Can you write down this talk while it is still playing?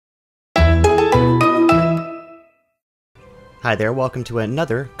Hi there, welcome to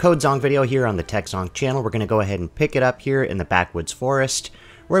another CodeZong video here on the TechZong channel. We're going to go ahead and pick it up here in the Backwoods Forest.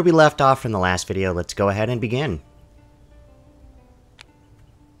 Where we left off from the last video, let's go ahead and begin.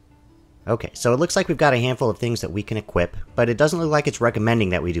 Okay, so it looks like we've got a handful of things that we can equip, but it doesn't look like it's recommending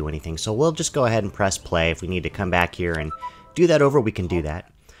that we do anything, so we'll just go ahead and press play. If we need to come back here and do that over, we can do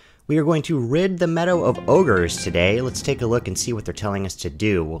that. We are going to rid the meadow of ogres today. Let's take a look and see what they're telling us to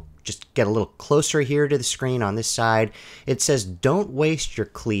do. We'll just get a little closer here to the screen on this side. It says, don't waste your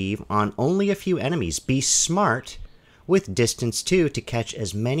cleave on only a few enemies. Be smart with distance 2 to catch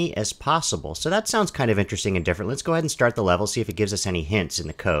as many as possible. So that sounds kind of interesting and different. Let's go ahead and start the level, see if it gives us any hints in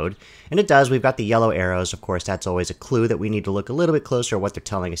the code. And it does. We've got the yellow arrows. Of course, that's always a clue that we need to look a little bit closer at what they're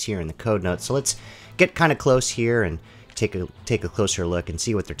telling us here in the code notes. So let's get kind of close here and take a closer look and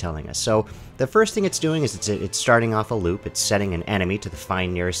see what they're telling us. So the first thing it's doing is it's starting off a loop. It's setting an enemy to the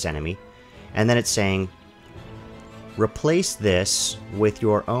find nearest enemy. And then it's saying, replace this with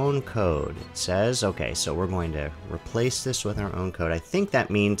your own code. It says, okay, so we're going to replace this with our own code. I think that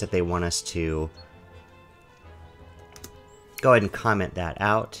means that they want us to go ahead and comment that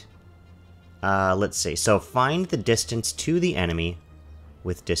out. Let's see. So find the distance to the enemy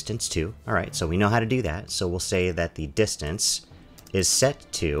with distance 2. Alright, so we know how to do that. So we'll say that the distance is set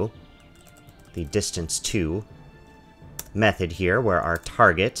to the distance 2 method here, where our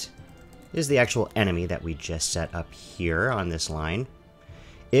target is the actual enemy that we just set up here on this line.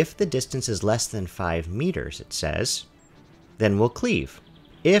 If the distance is less than 5 meters, it says, then we'll cleave.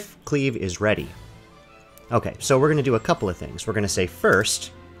 If cleave is ready. Okay, so we're going to do a couple of things. We're going to say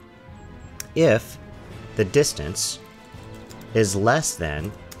first, if the distance is less than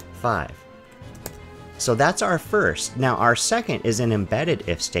 5. So that's our first. Now our second is an embedded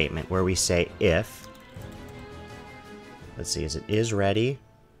if statement where we say if, let's see, is it is ready,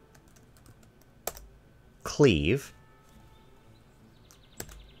 cleave,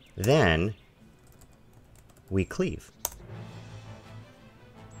 then we cleave.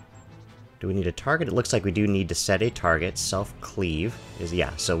 Do we need a target? It looks like we do need to set a target. Self cleave is,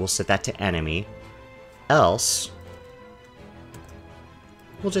 yeah, so we'll set that to enemy. Else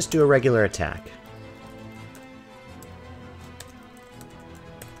we'll just do a regular attack.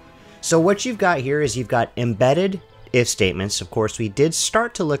 So what you've got here is you've got embedded if statements. Of course, we did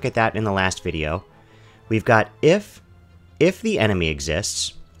start to look at that in the last video. We've got if the enemy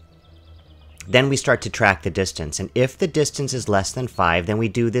exists, then we start to track the distance. And if the distance is less than 5, then we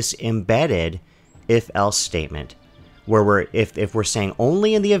do this embedded if-else statement, where if we're saying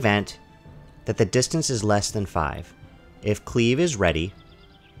only in the event that the distance is less than 5, if cleave is ready,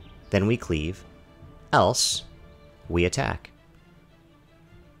 then we cleave, else we attack.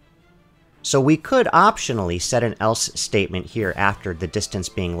 So we could optionally set an else statement here after the distance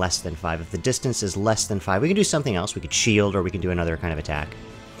being less than 5. If the distance is less than 5, we can do something else. We could shield, or we can do another kind of attack.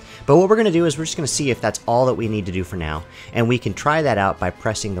 But what we're going to do is we're just going to see if that's all that we need to do for now. And we can try that out by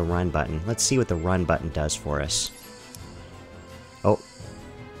pressing the run button. Let's see what the run button does for us. Oh,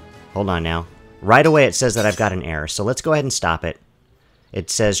 hold on now. Right away it says that I've got an error, so let's go ahead and stop it. It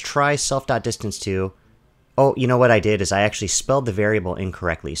says try self.distance2. Oh, you know what I did is I actually spelled the variable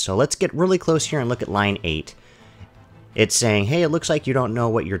incorrectly. So let's get really close here and look at line 8. It's saying, hey, it looks like you don't know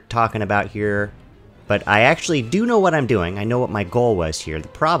what you're talking about here, but I actually do know what I'm doing. I know what my goal was here. The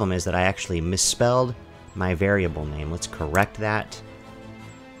problem is that I actually misspelled my variable name. Let's correct that.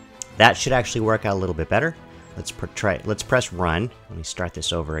 That should actually work out a little bit better. Let's press run. Let me start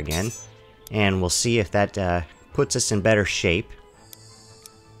this over again, and we'll see if that puts us in better shape.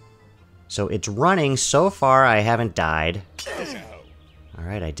 So it's running. So far, I haven't died.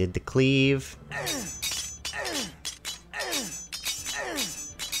 Alright, I did the cleave.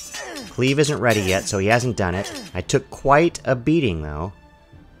 Cleave isn't ready yet, so he hasn't done it. I took quite a beating, though.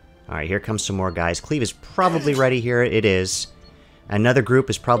 Alright, here comes some more guys. Cleave is probably ready here. It is. Another group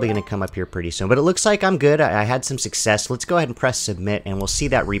is probably going to come up here pretty soon. But it looks like I'm good. I had some success. Let's go ahead and press submit, and we'll see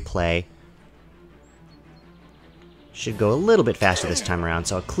that replay. Should go a little bit faster this time around.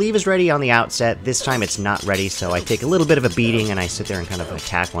 So cleave is ready on the outset. This time it's not ready, so I take a little bit of a beating and I sit there and kind of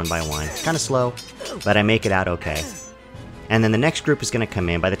attack one by one. Kind of slow, but I make it out okay. And then the next group is going to come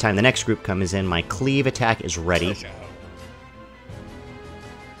in. By the time the next group comes in, my cleave attack is ready.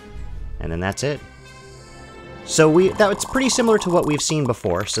 And then that's it. So that's pretty similar to what we've seen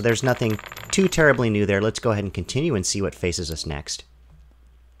before, so there's nothing too terribly new there. Let's go ahead and continue and see what faces us next.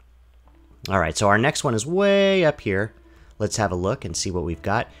 Alright, so our next one is way up here. Let's have a look and see what we've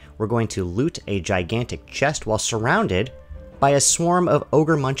got. We're going to loot a gigantic chest while surrounded by a swarm of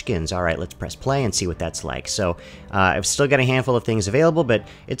ogre munchkins. Alright, let's press play and see what that's like. So, I've still got a handful of things available, but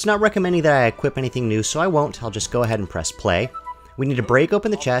it's not recommending that I equip anything new, so I won't. I'll just go ahead and press play. We need to break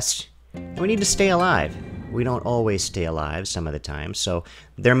open the chest, and we need to stay alive. We don't always stay alive some of the time, so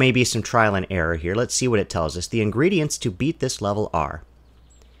there may be some trial and error here. Let's see what it tells us. The ingredients to beat this level are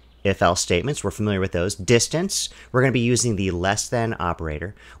if-else statements, we're familiar with those. Distance, we're going to be using the less than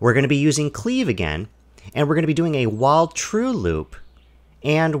operator. We're going to be using cleave again, and we're going to be doing a while true loop,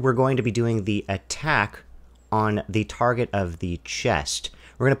 and we're going to be doing the attack on the target of the chest.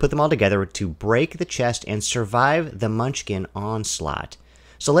 We're going to put them all together to break the chest and survive the Munchkin onslaught.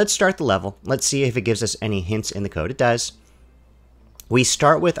 So let's start the level. Let's see if it gives us any hints in the code. It does. We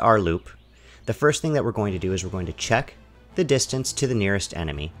start with our loop. The first thing that we're going to do is we're going to check the distance to the nearest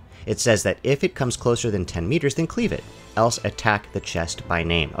enemy. It says that if it comes closer than 10 meters, then cleave it, else attack the chest by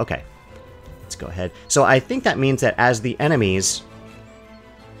name. Okay, let's go ahead. So I think that means that as the enemies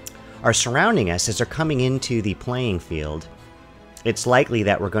are surrounding us, as they're coming into the playing field, it's likely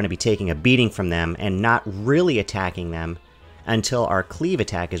that we're going to be taking a beating from them and not really attacking them until our cleave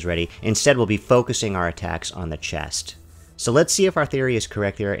attack is ready. Instead, we'll be focusing our attacks on the chest. So let's see if our theory is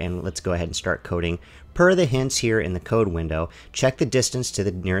correct here, and let's go ahead and start coding. Per the hints here in the code window, check the distance to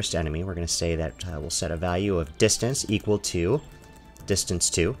the nearest enemy. We're going to say that we'll set a value of distance equal to distance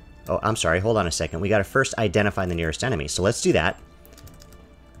 2. Oh, I'm sorry, hold on a second. We got to first identify the nearest enemy, so let's do that.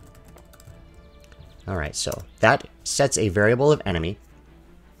 Alright, so that sets a variable of enemy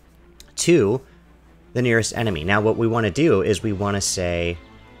to the nearest enemy. Now what we want to do is we want to say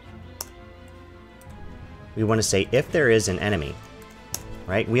if there is an enemy,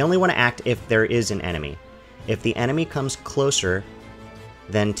 right? We only want to act if there is an enemy. If the enemy comes closer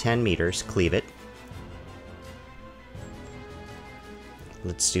than 10 meters, cleave it.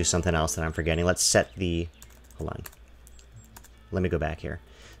 Let's do something else that I'm forgetting. Let's set the... Hold on. Let me go back here.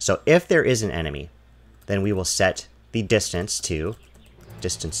 So if there is an enemy, then we will set the distance to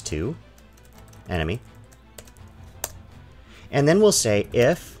distance 2 enemy. And then we'll say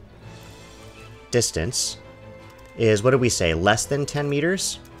if distance is, what do we say, less than 10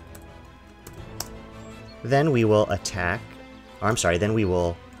 meters? Then we will attack, or I'm sorry, then we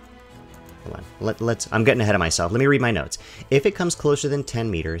will, hold on, I'm getting ahead of myself. Let me read my notes. If it comes closer than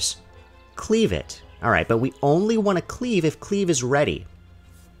 10 meters, cleave it. Alright, but we only want to cleave if cleave is ready.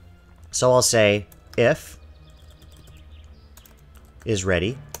 So I'll say if is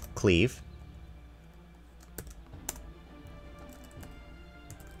ready, cleave.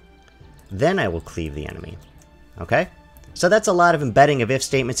 Then I will cleave the enemy. Okay? So that's a lot of embedding of if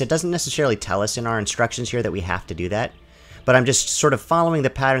statements. It doesn't necessarily tell us in our instructions here that we have to do that, but I'm just sort of following the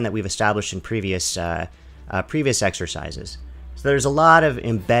pattern that we've established in previous exercises. So there's a lot of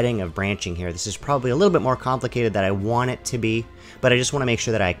embedding of branching here. This is probably a little bit more complicated than I want it to be, but I just want to make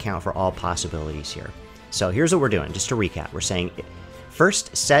sure that I account for all possibilities here. So here's what we're doing, just to recap. We're saying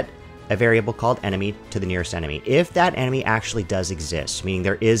first set a variable called enemy to the nearest enemy. If that enemy actually does exist, meaning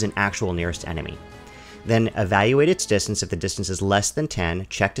there is an actual nearest enemy, then evaluate its distance. If the distance is less than 10,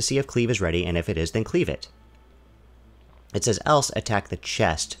 check to see if cleave is ready, and if it is, then cleave it. It says else attack the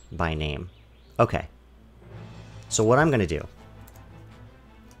chest by name. Okay. So what I'm going to do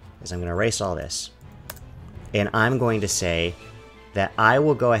is I'm going to erase all this, and I'm going to say that I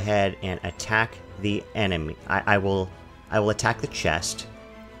will go ahead and attack the enemy. I will attack the chest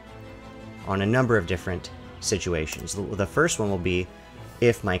on a number of different situations. The first one will be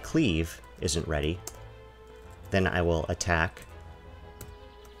if my cleave isn't ready, then I will attack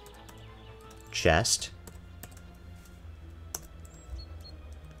chest.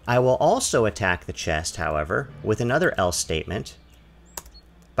 I will also attack the chest, however, with another else statement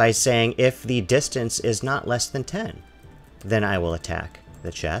by saying if the distance is not less than 10, then I will attack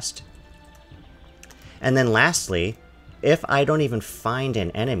the chest. And then lastly, if I don't even find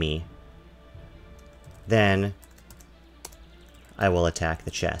an enemy, then I will attack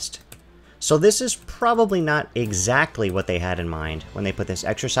the chest. So this is probably not exactly what they had in mind when they put this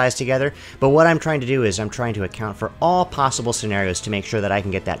exercise together, but what I'm trying to do is I'm trying to account for all possible scenarios to make sure that I can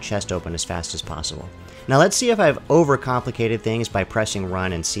get that chest open as fast as possible. Now let's see if I've overcomplicated things by pressing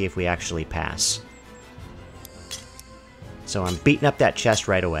run and see if we actually pass. So I'm beating up that chest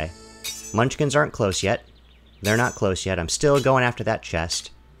right away. Munchkins aren't close yet. They're not close yet. I'm still going after that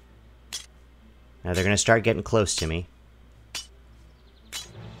chest. Now they're going to start getting close to me.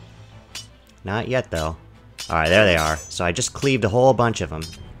 Not yet, though. Alright, there they are. So I just cleaved a whole bunch of them.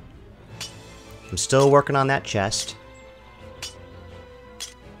 I'm still working on that chest.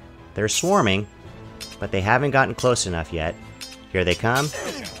 They're swarming, but they haven't gotten close enough yet. Here they come.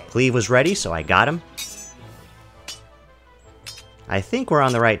 Cleave was ready, so I got him. I think we're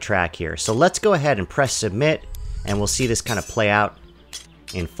on the right track here. So let's go ahead and press submit, and we'll see this kind of play out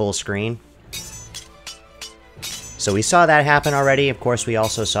in full screen. So we saw that happen already. Of course, we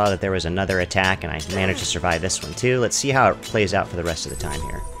also saw that there was another attack, and I managed to survive this one too. Let's see how it plays out for the rest of the time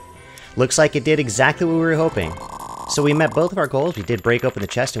here. Looks like it did exactly what we were hoping. So we met both of our goals. We did break open the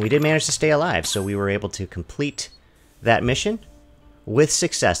chest, and we did manage to stay alive. So we were able to complete that mission with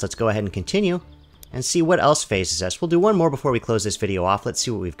success. Let's go ahead and continue and see what else faces us. We'll do one more before we close this video off. Let's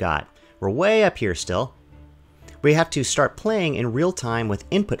see what we've got. We're way up here still. We have to start playing in real time with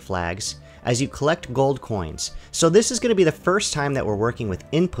input flags as you collect gold coins. So this is going to be the first time that we're working with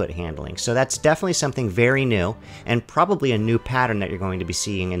input handling. So that's definitely something very new, and probably a new pattern that you're going to be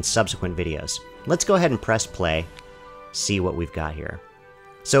seeing in subsequent videos. Let's go ahead and press play, see what we've got here.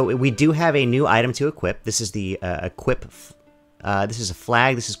 So we do have a new item to equip. This is the equip. This is a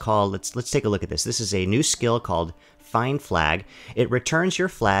flag. This is called, let's take a look at this. This is a new skill called Find Flag. It returns your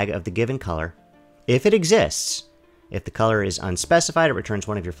flag of the given color, if it exists. If the color is unspecified, it returns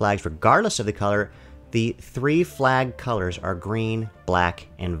one of your flags regardless of the color. The 3 flag colors are green, black,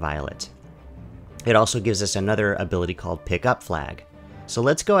 and violet. It also gives us another ability called Pick Up Flag. So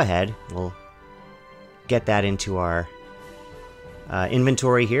let's go ahead. We'll get that into our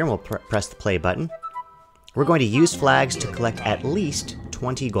inventory here, and we'll press the play button. We're going to use flags to collect at least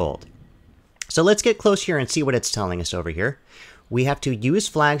 20 gold. So let's get close here and see what it's telling us over here. We have to use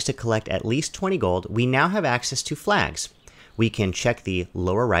flags to collect at least 20 gold. We now have access to flags. We can check the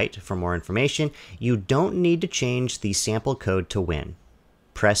lower right for more information. You don't need to change the sample code to win.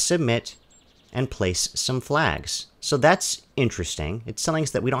 Press submit and place some flags. So that's interesting. It's telling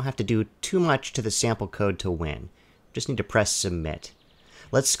us that we don't have to do too much to the sample code to win. Just need to press submit.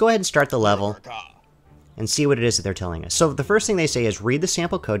 Let's go ahead and start the level and see what it is that they're telling us. So the first thing they say is read the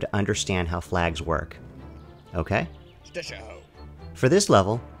sample code to understand how flags work. Okay? For this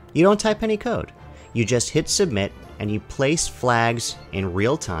level, you don't type any code. You just hit submit and you place flags in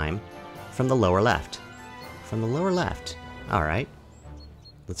real time from the lower left. From the lower left. Alright.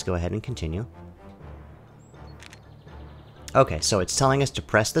 Let's go ahead and continue. Okay, so it's telling us to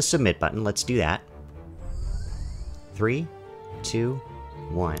press the submit button. Let's do that. 3, 2,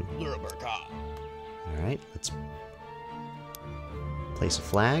 1. Alright, let's place a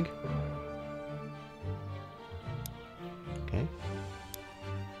flag. Okay.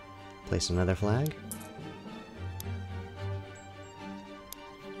 Place another flag.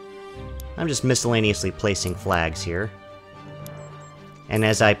 I'm just miscellaneously placing flags here. And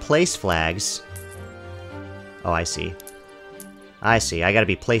as I place flags... Oh, I see. I see. I gotta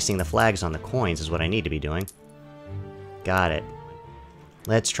be placing the flags on the coins is what I need to be doing. Got it.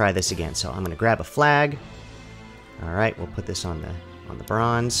 Let's try this again. So I'm gonna grab a flag. Alright, we'll put this on the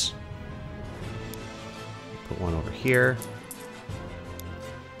bronze. Put one over here.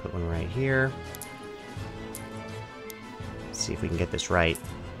 Put one right here. Let's see if we can get this right.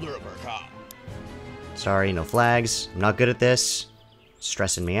 Sorry, no flags. I'm not good at this.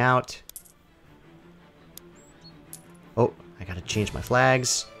 Stressing me out. Oh, I gotta change my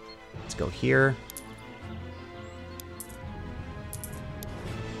flags. Let's go here.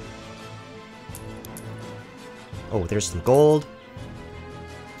 Oh, there's some gold.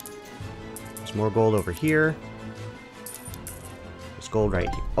 There's more gold over here. There's gold right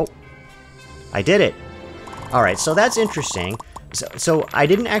here. Oh, I did it. Alright, so that's interesting. So I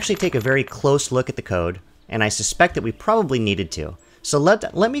didn't actually take a very close look at the code, and I suspect that we probably needed to. So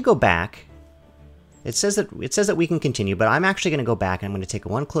let me go back. It says that we can continue, but I'm actually going to go back and I'm going to take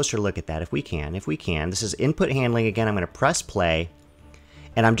one closer look at that if we can. This is input handling again. I'm going to press play.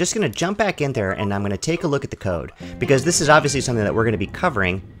 And I'm just going to jump back in there and I'm going to take a look at the code, because this is obviously something that we're going to be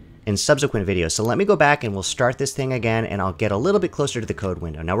covering in subsequent videos. So let me go back and we'll start this thing again, and I'll get a little bit closer to the code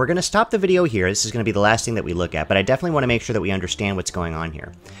window. Now we're going to stop the video here. This is going to be the last thing that we look at, but I definitely want to make sure that we understand what's going on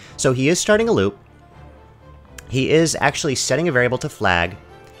here. So he is starting a loop. He is actually setting a variable to flag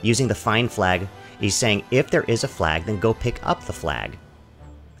using the find flag. He's saying if there is a flag, then go pick up the flag.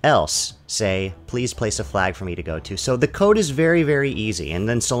 Else, say, please place a flag for me to go to. So the code is very, very easy. And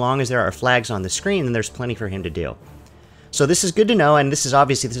then so long as there are flags on the screen, then there's plenty for him to do. So this is good to know, and this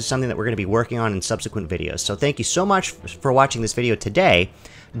is something that we're going to be working on in subsequent videos. So thank you so much for watching this video today.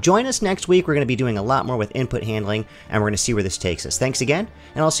 Join us next week. We're going to be doing a lot more with input handling, and we're going to see where this takes us. Thanks again,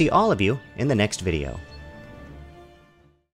 and I'll see all of you in the next video.